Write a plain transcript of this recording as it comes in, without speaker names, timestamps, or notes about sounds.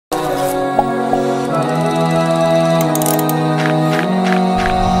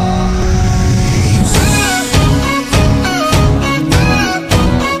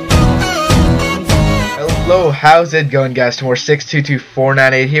how's it going, guys? To more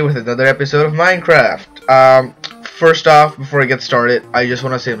 622498 here with another episode of Minecraft. First off, before I get started, I just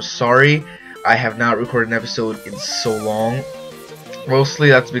want to say I'm sorry. I have not recorded an episode in so long. Mostly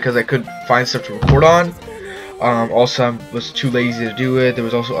that's because I couldn't find stuff to record on. Also, I was too lazy to do it. There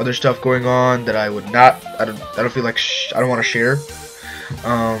was also other stuff going on that I would not. I don't feel like I don't want to share.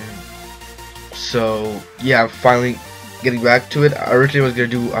 So yeah, I'm finally getting back to it. I originally was gonna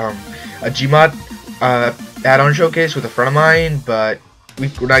do a Gmod add-on showcase with a friend of mine, but we're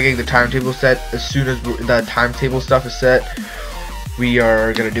not getting the timetable set. As soon as the timetable stuff is set, we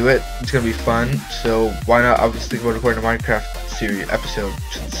are gonna do it. It's gonna be fun. So why not? I was thinking about recording a Minecraft series episode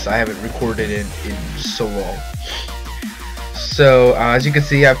since I haven't recorded in so long. So as you can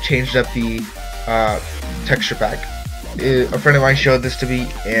see, I've changed up the texture pack. A friend of mine showed this to me,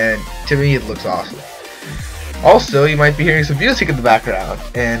 and to me it looks awesome. Also, you might be hearing some music in the background,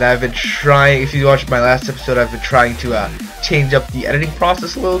 and I've been trying, if you watched my last episode, I've been trying to change up the editing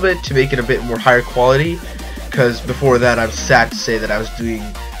process a little bit to make it a bit more higher quality, because before that I'm sad to say that I was doing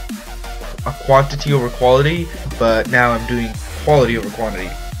a quantity over quality, but now I'm doing quality over quantity.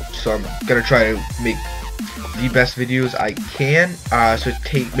 So I'm gonna try to make the best videos I can, so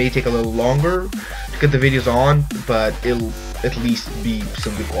it may take a little longer to get the videos on, but it'll at least be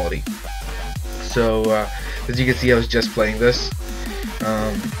some good quality. So as you can see, I was just playing this.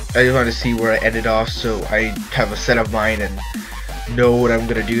 I just wanted to see where I ended off, so I have a set of mine and know what I'm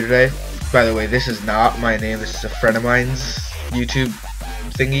gonna do today. By the way, this is not my name. This is a friend of mine's YouTube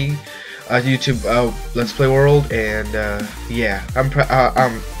thingy, YouTube Let's Play World, and yeah, I'm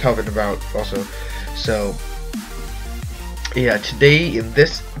talking about also. So yeah, today in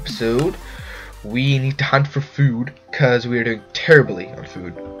this episode, we need to hunt for food because we are doing terribly on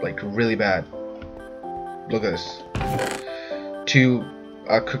food, like really bad. Look at this. 2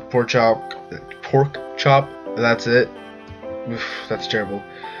 cooked pork chop. That's it. Oof, that's terrible.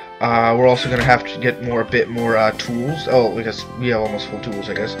 We're also gonna have to get a bit more tools. Oh, because we have almost full tools,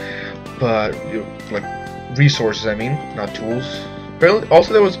 I guess. But like resources, I mean, not tools. Apparently,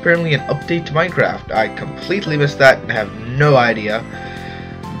 also there was apparently an update to Minecraft. I completely missed that and have no idea.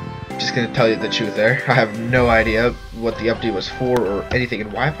 Just gonna tell you the truth there. I have no idea what the update was for or anything.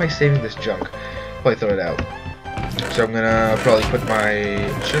 And why am I saving this junk? Probably throw it out. So I'm gonna probably put my.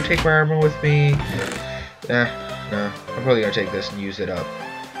 Should I take my armor with me? No. I'm probably gonna take this and use it up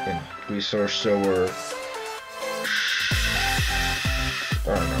in resource sower.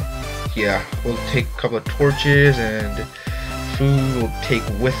 I don't know. Yeah, we'll take a couple of torches and food. We'll take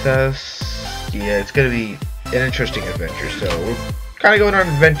with us. Yeah, it's gonna be an interesting adventure. So we're kind of going on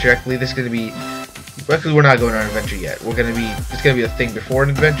an adventure. Actually, this is gonna be. Actually, we're not going on an adventure yet. We're gonna be. It's gonna be a thing before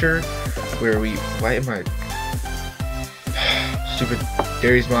an adventure. Where we, why am I stupid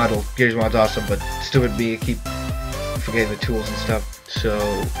Gary's model? Gary's mod's awesome, but stupid me, I keep forgetting the tools and stuff. So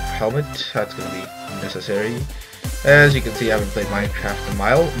helmet, that's gonna be necessary. As you can see, I haven't played Minecraft in a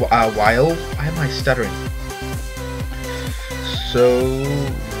while. Why am I stuttering? So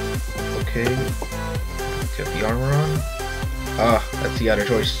okay, get the armor on. That's the other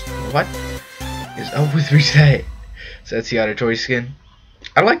choice. What is up with reset? So that's the other choice skin.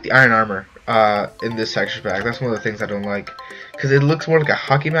 I like the iron armor in this texture pack. That's one of the things I don't like, because it looks more like a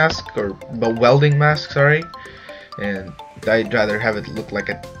hockey mask or a welding mask, sorry, and I'd rather have it look like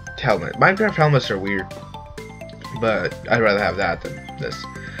a helmet. Minecraft helmets are weird, but I'd rather have that than this.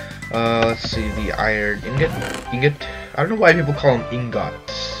 Let's see, the iron ingot. I don't know why people call them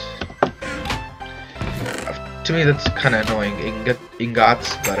ingots. To me that's kind of annoying,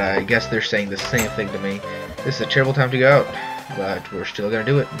 ingots, but I guess they're saying the same thing to me. This is a terrible time to go out, but we're still gonna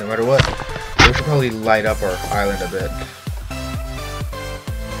do it no matter what. We should probably light up our island a bit.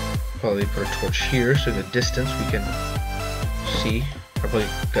 Probably put a torch here so in the distance we can see. I'm probably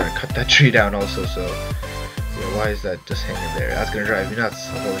gonna cut that tree down also, so yeah, why is that just hanging there? That's gonna drive me nuts.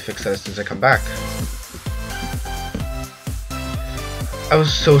 I'll probably fix that as soon as I come back. I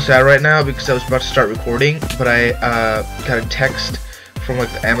was so sad right now because I was about to start recording, but I got a text from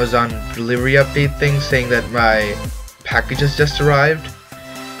like the Amazon delivery update thing saying that my packages just arrived.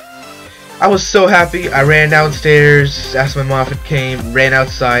 I was so happy. I ran downstairs, asked my mom if it came, ran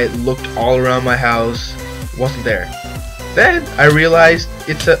outside, looked all around my house, wasn't there. Then I realized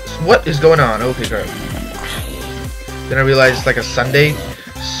what is going on? Okay, girl. Then I realized it's like a Sunday,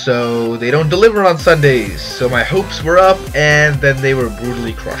 so they don't deliver on Sundays. So my hopes were up, and then they were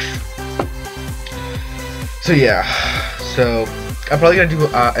brutally crushed. So yeah, so I'm probably gonna do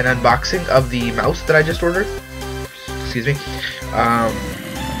an unboxing of the mouse that I just ordered. Excuse me.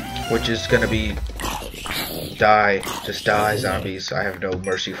 Which is gonna be just die zombies. I have no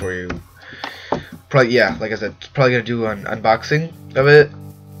mercy for you. probably, yeah, like I said, probably gonna do an unboxing of it,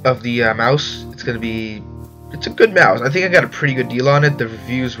 of the mouse. It's gonna be, it's a good mouse. I think I got a pretty good deal on it. The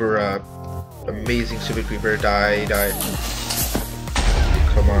reviews were amazing. Stupid creeper, die.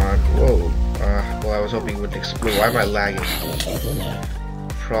 Come on, whoa. Well, I was hoping it would explode. Why am I lagging?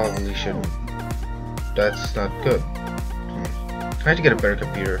 Probably shouldn't. That's not good. I have to get a better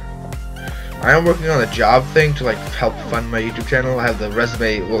computer. I am working on a job thing to like help fund my YouTube channel. I have the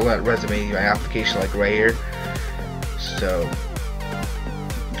resume, well not resume, my application like right here. So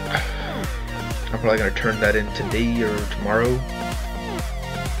I'm probably gonna turn that in today or tomorrow.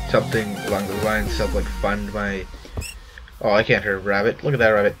 Something along those lines, help like fund my. Oh, I can't hear a rabbit. Look at that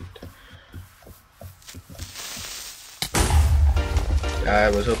rabbit. I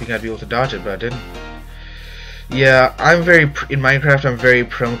was hoping I'd be able to dodge it, but I didn't. Yeah, in Minecraft, I'm very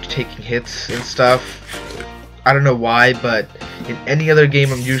prone to taking hits and stuff. I don't know why, but in any other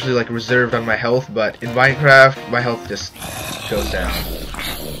game, I'm usually like reserved on my health, but in Minecraft, my health just goes down.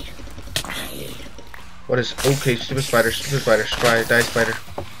 What is, okay, stupid spider, die spider.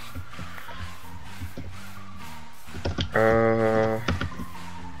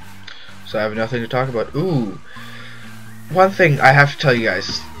 So I have nothing to talk about. Ooh, one thing I have to tell you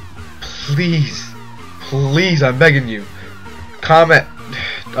guys, please, I'm begging you, comment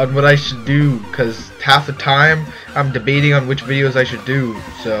on what I should do, because half the time I'm debating on which videos I should do.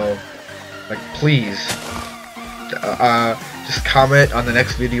 So, like, please, just comment on the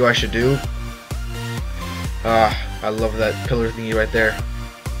next video I should do. I love that pillar thingy right there.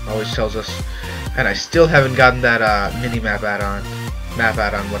 Always tells us. And I still haven't gotten that mini-map add-on,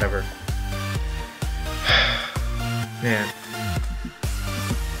 whatever. Man.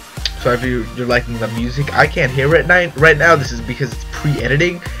 So if you're liking the music, I can't hear it right now. This is because it's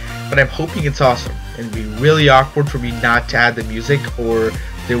pre-editing, but I'm hoping it's awesome. It'd be really awkward for me not to add the music, or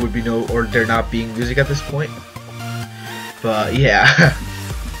there would be no, or there not being music at this point. But yeah.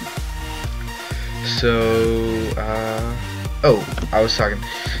 So oh, I was talking.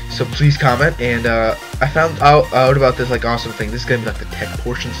 So please comment, and I found out about this like awesome thing. This is gonna be like the tech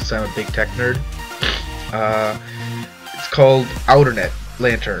portion, since I'm a big tech nerd. It's called Outernet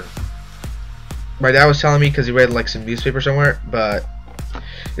Lantern. My dad was telling me because he read like some newspaper somewhere, but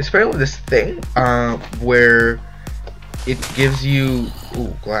it's apparently this thing where it gives you,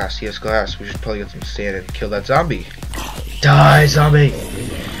 ooh, glass. Yes, glass. We should probably get some sand and kill that zombie. Die, zombie.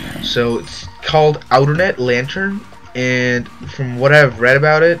 So it's called Outernet Lantern, and from what I've read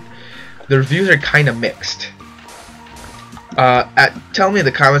about it, the reviews are kind of mixed. Tell me in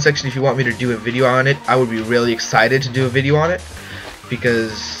the comment section if you want me to do a video on it. I would be really excited to do a video on it,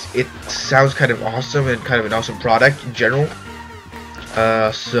 because it sounds kind of awesome and kind of an awesome product in general.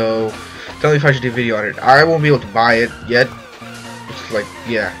 So tell me if I should do a video on it. I won't be able to buy it yet. It's like,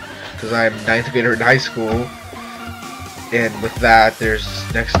 yeah, because I'm 9th grader in high school, and with that there's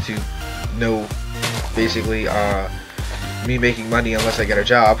next to no, basically, me making money unless I get a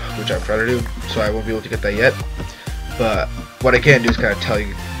job, which I'm trying to do, so I won't be able to get that yet. But what I can do is kind of tell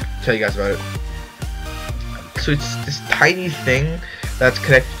you guys about it. So it's this tiny thing that's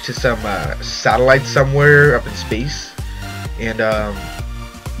connected to some satellite somewhere up in space, and oh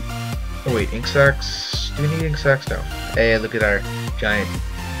wait, ink sacks? Do we need ink sacks now? Hey, look at our giant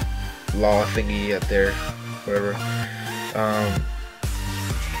law thingy up there, whatever.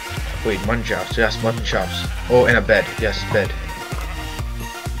 Wait, mutton chops. Yes, mutton chops. Oh, and a bed. Yes, bed.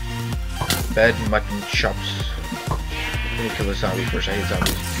 Bed, mutton chops. Let me kill the zombie first. I hate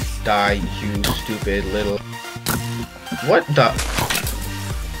zombies. Die, you stupid little. What the?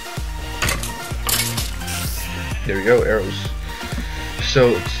 There we go, arrows. So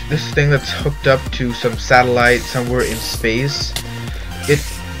it's this thing that's hooked up to some satellite somewhere in space. It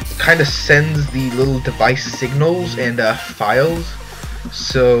kind of sends the little device signals and files,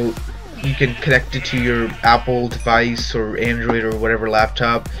 so you can connect it to your Apple device or Android or whatever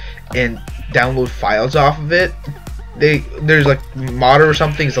laptop and download files off of it. There's like Modder or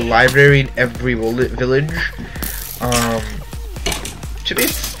something, is a library in every village. To me,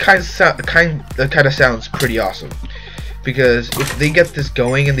 it kind of sounds pretty awesome, because if they get this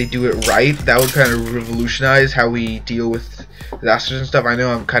going and they do it right, that would kind of revolutionize how we deal with disasters and stuff. I know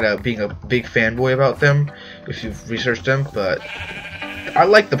I'm kind of being a big fanboy about them if you've researched them, but I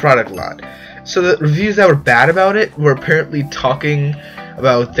like the product a lot. So the reviews that were bad about it were apparently talking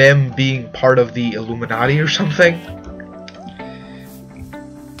about them being part of the Illuminati or something.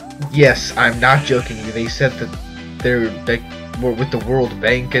 Yes, I'm not joking. They said that they were with the World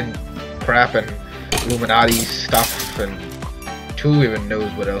Bank and crap and Illuminati stuff and Who even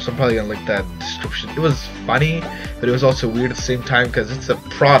knows what else? I'm probably gonna link that description. It was funny, but it was also weird at the same time because it's a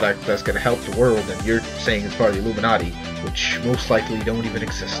product that's gonna help the world, and you're saying it's part of the Illuminati, which most likely don't even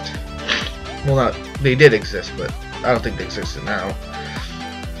exist. Well, they did exist, but I don't think they exist now.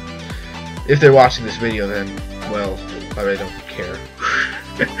 If they're watching this video, then, well, I really don't care.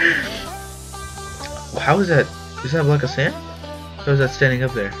 How is that? Is that a block of sand? How is that standing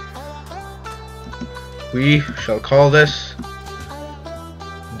up there? We shall call this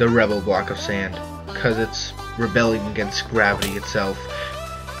the rebel block of sand, because it's rebelling against gravity itself.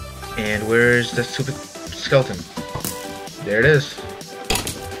 And where's the stupid skeleton? There it is.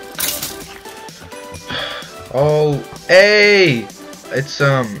 Oh, hey! It's,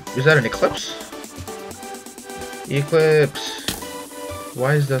 is that an eclipse? Eclipse.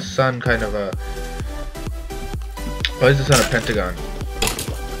 Why is the sun kind of a... Why is the sun a pentagon?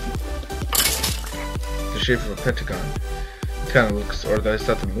 The shape of a pentagon. It kind of looks... Or is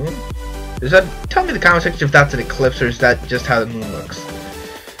that the moon? Is that... Tell me in the comment section if that's an eclipse or is that just how the moon looks.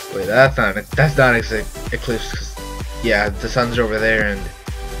 Wait, that's not an eclipse. Cause, yeah, the sun's over there and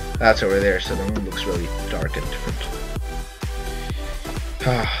that's over there, so the moon looks really dark and different.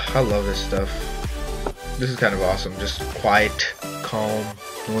 I love this stuff. This is kind of awesome. Just quiet, calm,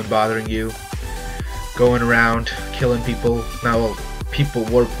 no one bothering you. Going around, killing people. Now, well,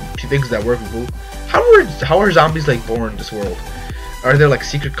 things that were people. How are zombies like born in this world? Are there like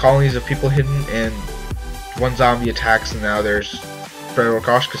secret colonies of people hidden and one zombie attacks and now there's federal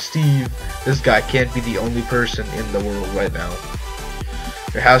caution? Because Steve, this guy can't be the only person in the world right now.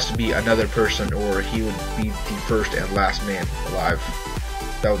 There has to be another person or he would be the first and last man alive.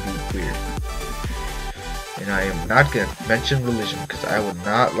 That would be weird. And I am not going to mention religion because I would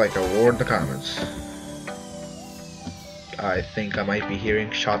not like a war in the comments. I think I might be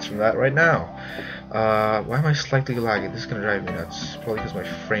hearing shots from that right now. Why am I slightly lagging? This is going to drive me nuts. Probably because my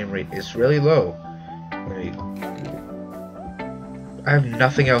frame rate is really low. I have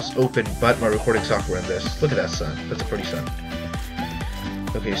nothing else open but my recording software in this. Look at that sun. That's a pretty sun.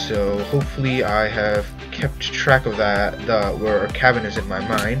 Okay, so hopefully I have kept track of that, where our cabin is in my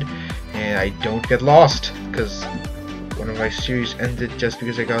mind, and I don't get lost, because one of my series ended just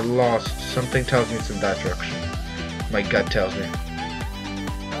because I got lost. Something tells me it's in that direction. My gut tells me.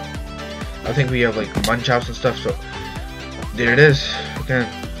 I think we have like munch house and stuff, so there it is. Again,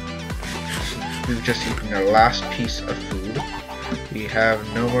 we've just eaten our last piece of food. We have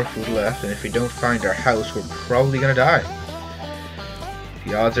no more food left, and if we don't find our house, we're probably gonna die.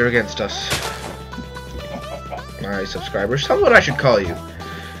 The odds are against us. My subscribers, tell me what I should call you,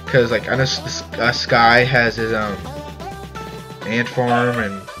 because like I know Sky has his ant farm,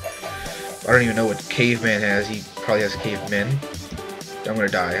 and I don't even know what Caveman has. He probably has Cavemen. I'm gonna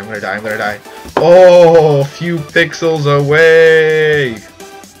die. I'm gonna die. I'm gonna die. Oh, a few pixels away.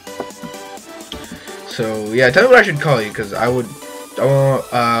 So yeah, tell me what I should call you, because I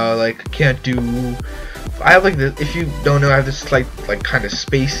can't do. I have like the, if you don't know, I have this like kind of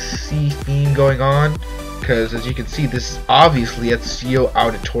spacey theme going on, because as you can see, this is obviously Ezio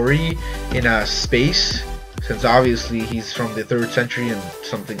Auditore in space, since obviously he's from the 3rd century and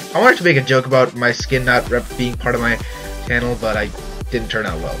something. I wanted to make a joke about my skin not being part of my channel, but I didn't turn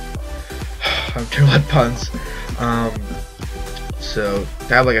out well. I'm terrible at puns. So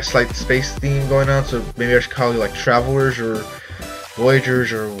to have like a slight space theme going on, so maybe I should call you like Travelers or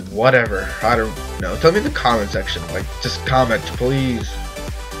Voyagers or whatever. I don't know. Tell me in the comment section. Like, just comment, please.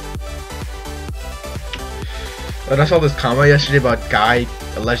 And I saw this comment yesterday about guy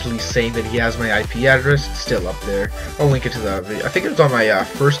allegedly saying that he has my IP address. It's still up there. I'll link it to the video. I think it was on my the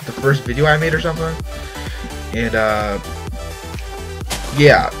first video I made or something. And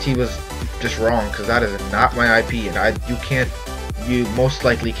yeah, he was just wrong, because that is not my IP, and you most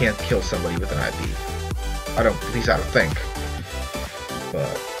likely can't kill somebody with an IP. At least I don't think.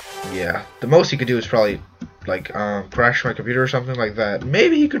 But yeah, the most he could do is probably like crash my computer or something like that.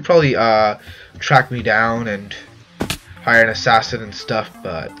 Maybe he could probably track me down and hire an assassin and stuff,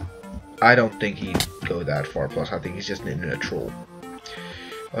 but I don't think he'd go that far. Plus, I think he's just an internet troll.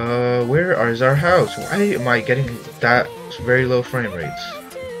 Where is our house? Why am I getting that very low frame rates?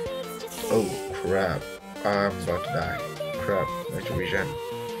 Oh crap! I'm about to die. Crap! I have to regen.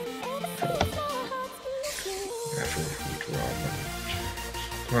 Natural food raw.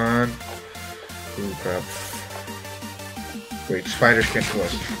 Come on. Ooh, crap. Wait, spiders can't kill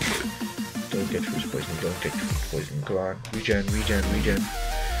us. Don't get food poison. Don't get food poison. Come on. Regen, regen, regen.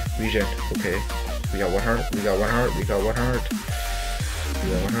 Regen. Okay. We got 1 heart. We got 1 heart. We got 1 heart. We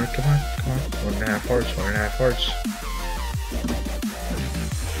got 1 heart. Come on. Come on. 1.5 hearts. 1.5 hearts.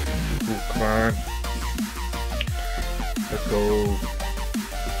 Ooh, come on. Let's go.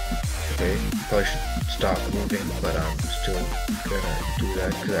 Okay, probably should stop moving, but I'm still gonna do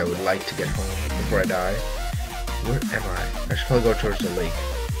that because I would like to get home before I die. Where am I? I should probably go towards the lake.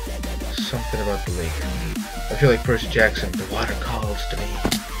 Something about the lake. I feel like Percy Jackson, the water calls to me,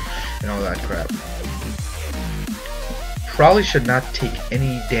 and all that crap. Probably should not take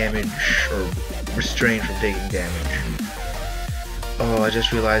any damage or restrain from taking damage. Oh, I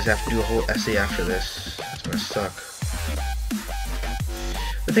just realized I have to do a whole essay after this. It's gonna suck.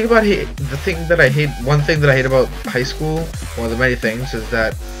 The thing one thing that I hate about high school, one of the many things, is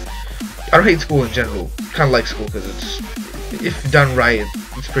that I don't hate school in general. Kind of like school because it's, if done right,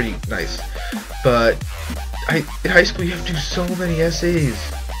 it's pretty nice. But in high school you have to do so many essays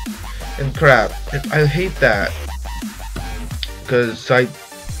and crap. And I hate that because I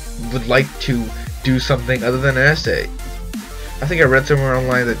would like to do something other than an essay. I think I read somewhere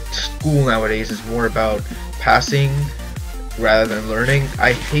online that school nowadays is more about passing rather than learning.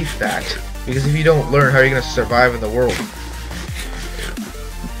 I hate that, because if you don't learn, how are you going to survive in the world?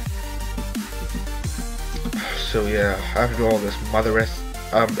 So yeah, I have to do all this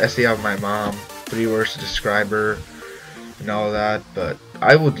essay of my mom, 3 words to describe her, and all that. But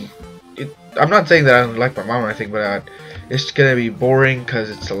I'm not saying that I don't like my mom or anything, but it's gonna be boring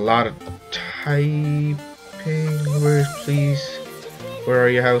because it's a lot of typing. Where are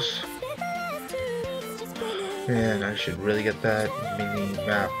you, house? Man, I should really get that mini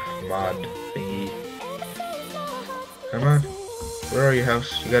map mod thingy. Come on. Where are you,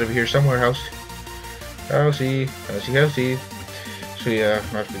 house? You gotta be here somewhere, house. Housey. Housey. So yeah,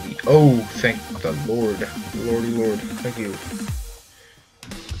 I have to be. Oh, thank the Lord. Lordy Lord. Thank you.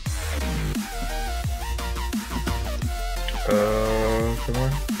 Come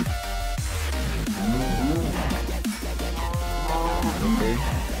on. Okay.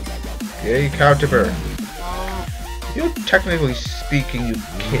 Yay, cow tipper. You know, technically speaking,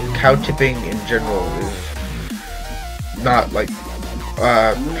 cow tipping in general is not like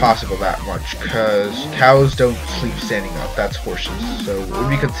possible that much, because cows don't sleep standing up. That's horses, so it would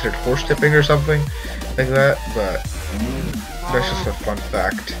be considered horse tipping or something like that. But that's just a fun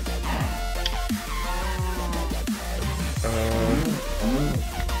fact.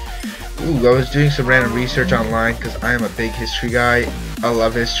 Ooh, I was doing some random research online because I am a big history guy. I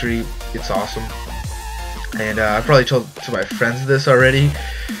love history. It's awesome. And I probably told to my friends this already.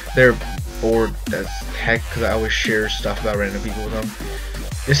 They're bored as heck because I always share stuff about random people with them.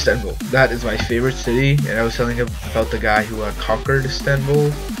 Istanbul. That is my favorite city. And I was telling him about the guy who conquered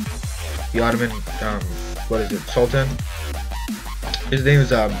Istanbul. The Ottoman, Sultan. His name is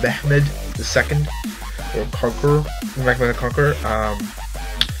Mehmed II. Or Conqueror. Mehmed the Conqueror.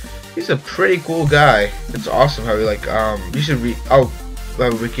 He's a pretty cool guy. It's awesome how he you should read. I'll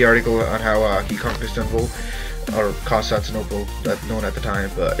have a wiki article on how he conquered Istanbul or Constantinople, that's known at the time.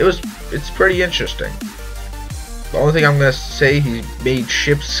 But it's pretty interesting. The only thing I'm gonna say, he made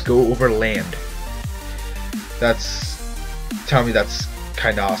ships go over land. Tell me that's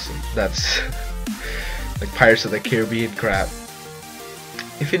kind of awesome. That's like Pirates of the Caribbean crap.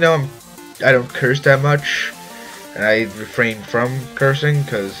 If you know, I don't curse that much. And I refrain from cursing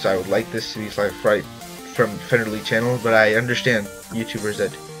because I would like this to be right from Fenderly channel, but I understand YouTubers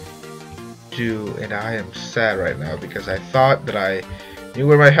that do, and I am sad right now because I thought that I knew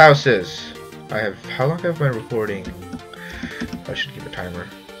where my house is. How long have I been recording? I should keep a timer.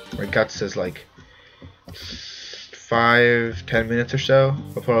 My gut says like 5-10 minutes or so.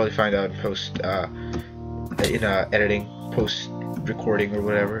 I'll probably find out in post in editing, post recording or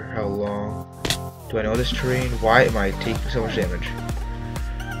whatever, how long. Do I know this terrain? Why am I taking so much damage?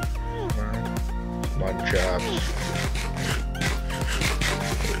 Come on, jobs.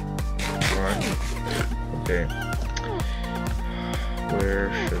 Come on. Okay. Where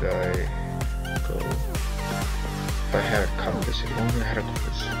should I go? If I had a compass, if only I had a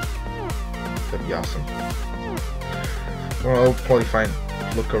compass. That'd be awesome. Well, I'll probably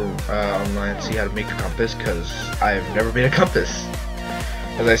look online and see how to make a compass, because I've never made a compass.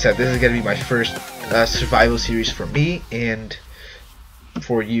 As I said, this is going to be my first survival series for me and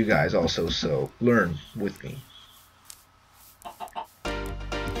for you guys also, so learn with me.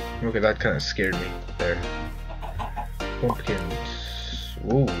 Okay, that kind of scared me there. Pumpkins.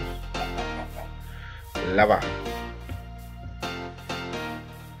 Ooh. Lava.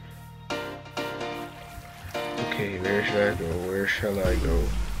 Okay, where should I go? Where shall I go?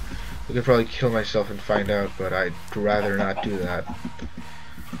 I could probably kill myself and find out, but I'd rather not do that.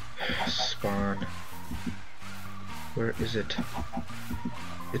 Spawn. Where is it?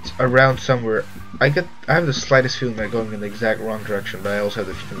 It's around somewhere. I have the slightest feeling that I'm going in the exact wrong direction, but I also have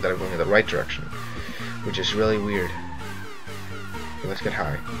the feeling that I'm going in the right direction, which is really weird. Okay, let's get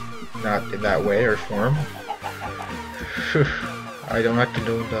high. Not in that way or form. I don't like to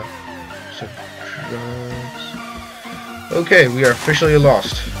do the drugs. Okay, we are officially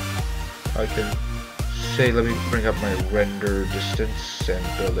lost. I can say, let me bring up my render distance and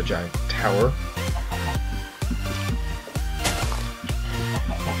build a giant tower.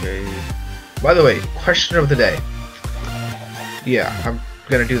 Okay. By the way, question of the day. Yeah, I'm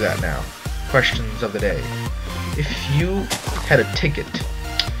gonna do that now. Questions of the day. If you had a ticket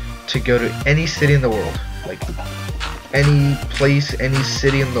to go to any city in the world, like any place, any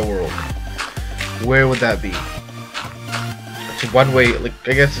city in the world, where would that be? It's a one-way, like,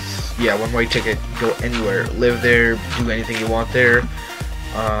 I guess it's, yeah, one-way ticket, go anywhere, live there, do anything you want there.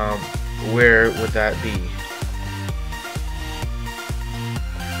 Where would that be?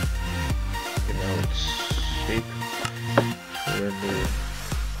 You know, it's shape, render.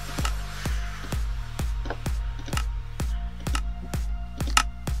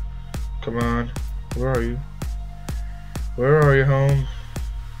 Come on, where are you? Where are you, home?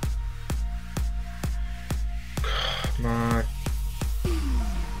 Come on.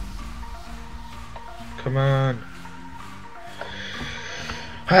 Come on.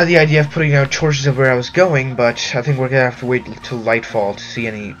 I had the idea of putting out torches of where I was going, but I think we're gonna have to wait till lightfall to see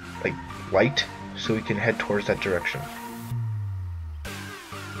any, like, light, so we can head towards that direction.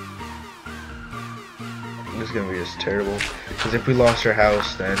 This is gonna be just terrible, because if we lost our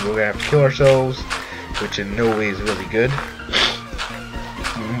house, then we're gonna have to kill ourselves, which in no way is really good,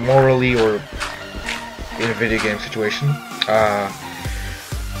 morally or in a video game situation.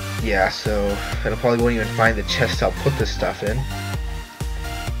 Yeah, so I probably won't even find the chest I'll put this stuff in.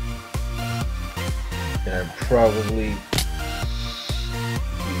 And I'm probably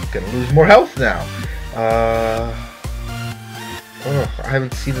gonna lose more health now. Oh, I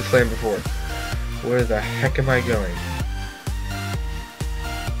haven't seen this land before. Where the heck am I going?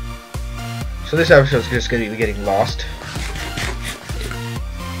 So this episode is just gonna be getting lost.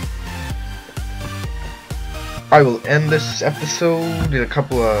 I will end this episode in a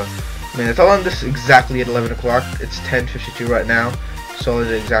couple of minutes. I'll end this exactly at 11 o'clock. It's 10:52 right now, so I'll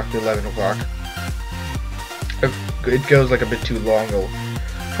end it exactly 11 o'clock. If it goes like a bit too long, I'll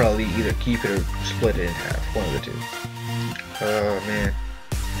probably either keep it or split it in half. One of the two. Oh man.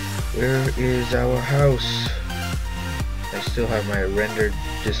 Where is our house? I still have my rendered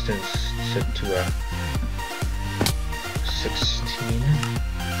distance set to a 16.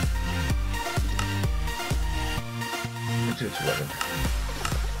 It's 11.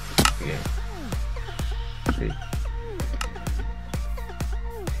 Yeah. See.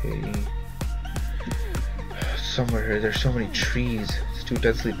 Okay. Somewhere here, there's so many trees. It's too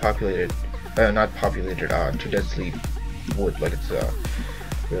densely populated. Not populated. Too densely wood. Like it's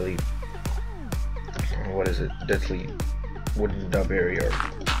really. What is it? Densely wooden dub area or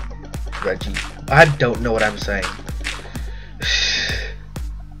veggie. I don't know what I'm saying.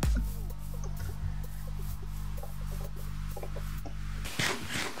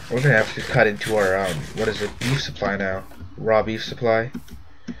 We're gonna have to cut into our what is it, beef supply now. Raw beef supply.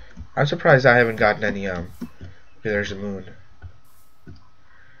 I'm surprised I haven't gotten any okay, there's the moon.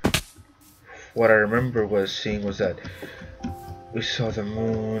 What I remember was seeing was that we saw the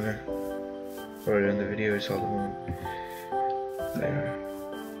moon. Or in the video we saw the moon. There.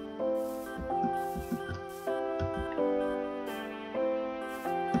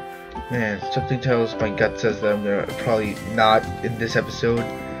 Man, something tells my gut says that I'm gonna probably not in this episode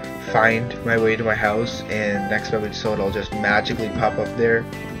find my way to my house, and next episode I'll just magically pop up there.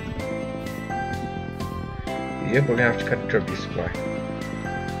 Yep, we're gonna have to cut into our beef supply.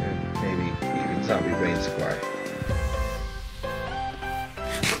 And maybe even zombie brain supply.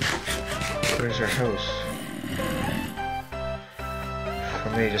 Where's our house? I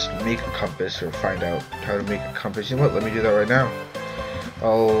may just make a compass or find out how to make a compass. You know what? Let me do that right now.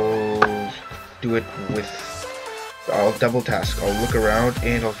 I'll do it with. I'll double task. I'll look around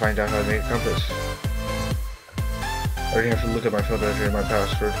and I'll find out how to make a compass. I already have to look at my phone to enter my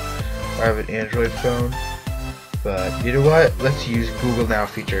password. I have an Android phone, but you know what? Let's use Google Now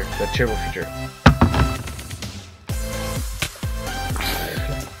feature, the terrible feature.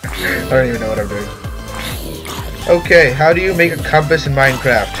 I don't even know what I'm doing. Okay, how do you make a compass in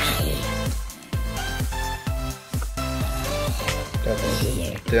Minecraft?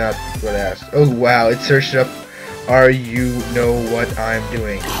 That's not what I asked. Oh wow, it searched up. Are you know what I'm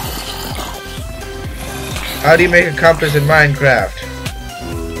doing? How do you make a compass in Minecraft?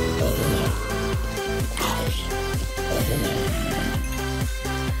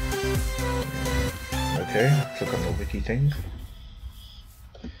 Okay, let's look on the wiki thing.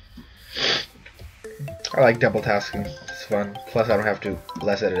 I like double tasking. It's fun. Plus, I don't have to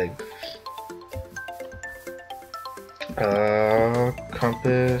less editing.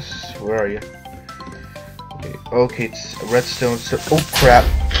 Compass. Where are you? Okay, it's redstone. So, oh crap!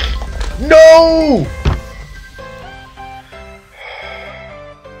 No!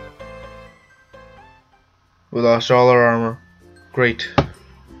 We lost all our armor. Great.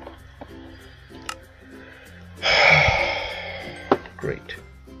 Great.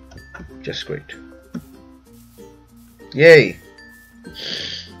 Just great. Yay!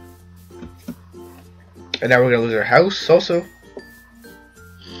 And now we're gonna lose our house also.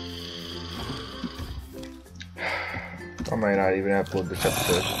 I might not even upload this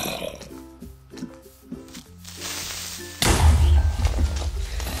episode.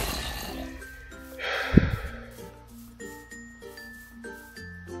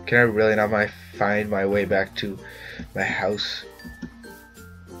 Can I really not find my way back to my house?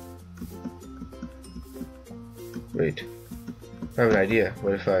 Wait. I have an idea.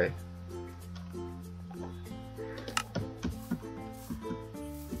 What if I...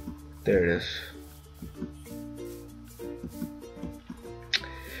 There it is.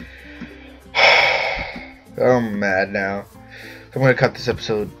 I'm mad now. So I'm gonna cut this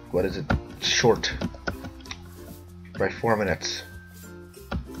episode, what is it, short. By 4 minutes.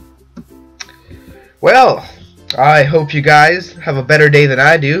 Well, I hope you guys have a better day than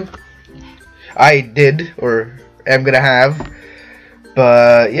I do. I did, or am gonna have.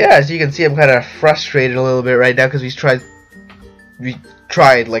 But yeah, as you can see, I'm kind of frustrated a little bit right now because we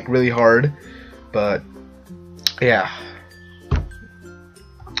tried like really hard. But yeah.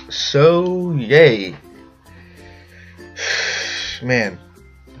 So yay. Man.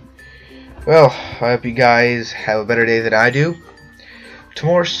 Well, I hope you guys have a better day than I do.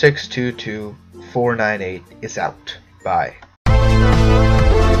 Tomorrow 622498 is out. Bye.